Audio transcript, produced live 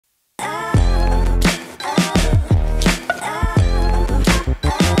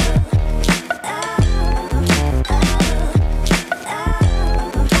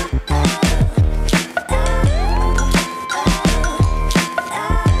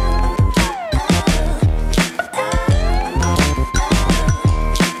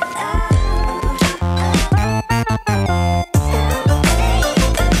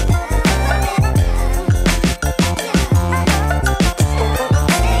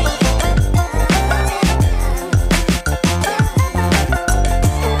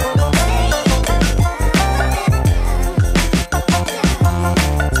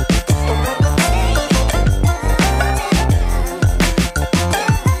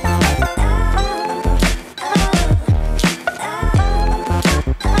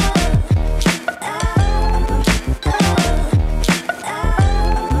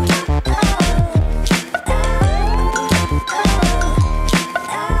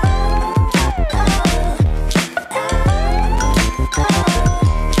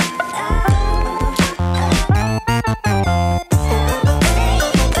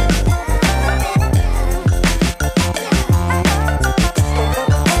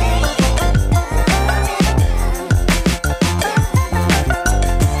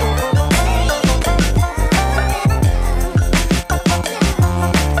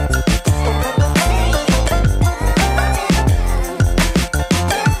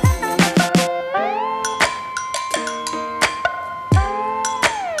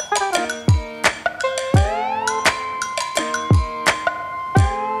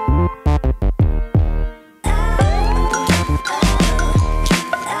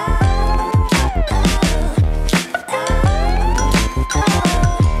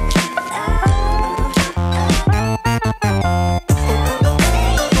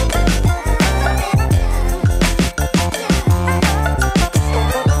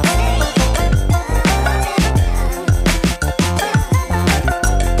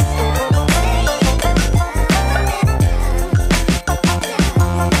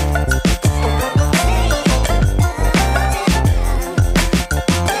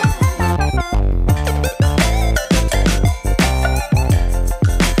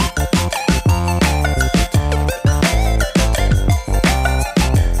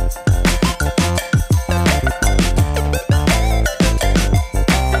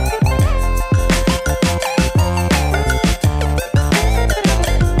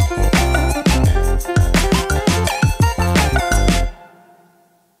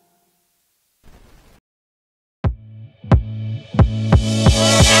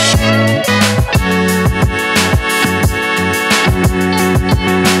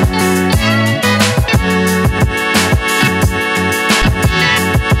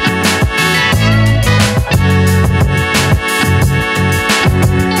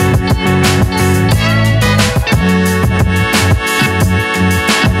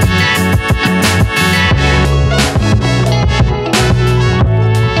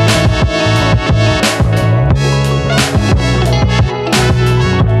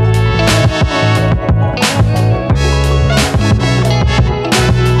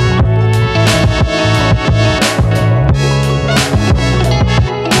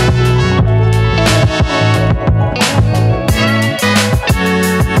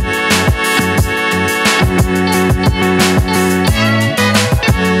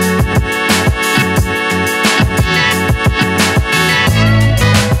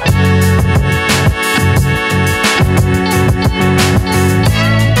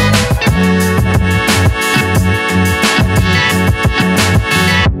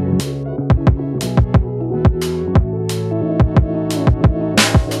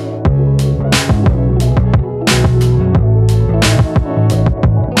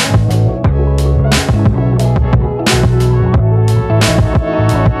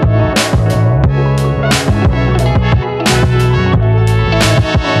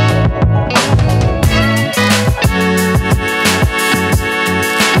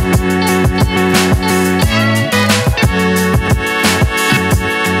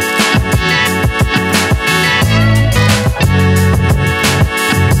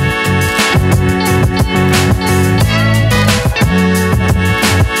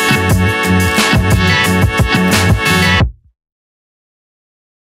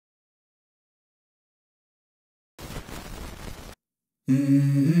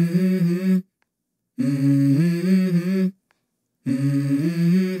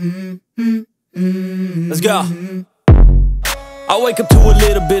Let's go. I wake up to a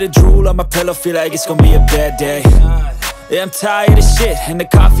little bit of drool on my pillow, feel like it's gonna be a bad day. Yeah, I'm tired of shit, and the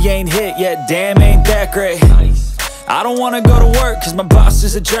coffee ain't hit yet, damn, ain't that great. I don't wanna go to work, cause my boss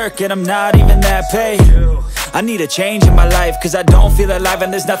is a jerk, and I'm not even that paid. I need a change in my life, cause I don't feel alive,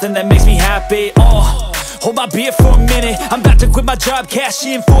 and there's nothing that makes me happy. Hold my beer for a minute, I'm about to quit my job, cash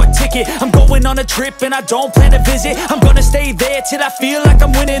in for a ticket. I'm going on a trip and I don't plan to visit. I'm gonna stay there till I feel like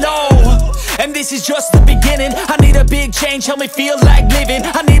I'm winning, and this is just the beginning. I need a big change, help me feel like living.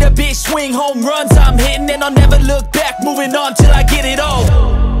 I need a big swing, home runs I'm hitting, and I'll never look back, moving on till I get it all.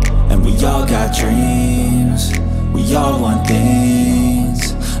 And we all got dreams, we all want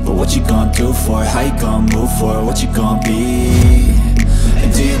things, but what you gonna do for it? How you gonna move for it? What you gonna be?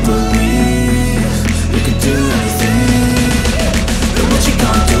 And do you believe you can do anything? But what you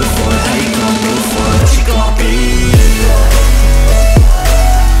gonna do for it? How you gonna move for it? What you gonna be?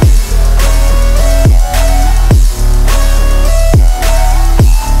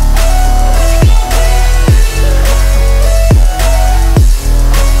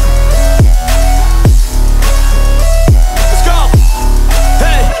 Let's go!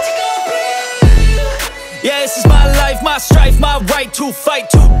 Hey! Yeah, this is my life, my strife, my right to fight,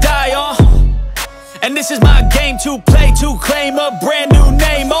 to die on. And this is my game to play, to claim a brand new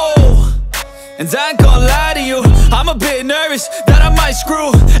name, And I ain't gonna lie to you, I'm a bit nervous that I might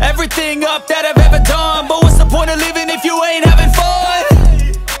screw everything up that I've ever done. But what's the point of living if you ain't having fun?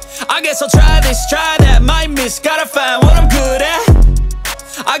 I guess I'll try this, try that, might miss, gotta find what I'm good at.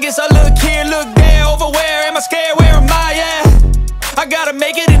 I guess I look here, look there, over where am I scared, where am I at? I gotta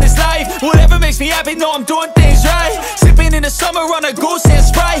make it in this life, whatever makes me happy, know I'm doing things right. Sipping in the summer on a goose and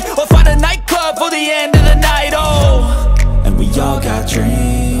Sprite, or find a nightclub for the end of the night, And we all got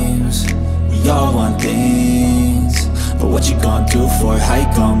dreams, we all want things, but what you gonna do for it? How you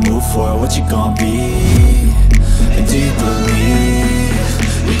gonna move for it? What you gonna be? And do you believe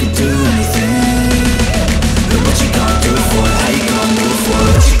you can do anything? But what you gonna do for it? How you gonna move for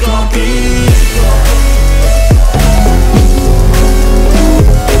it? What you gonna be?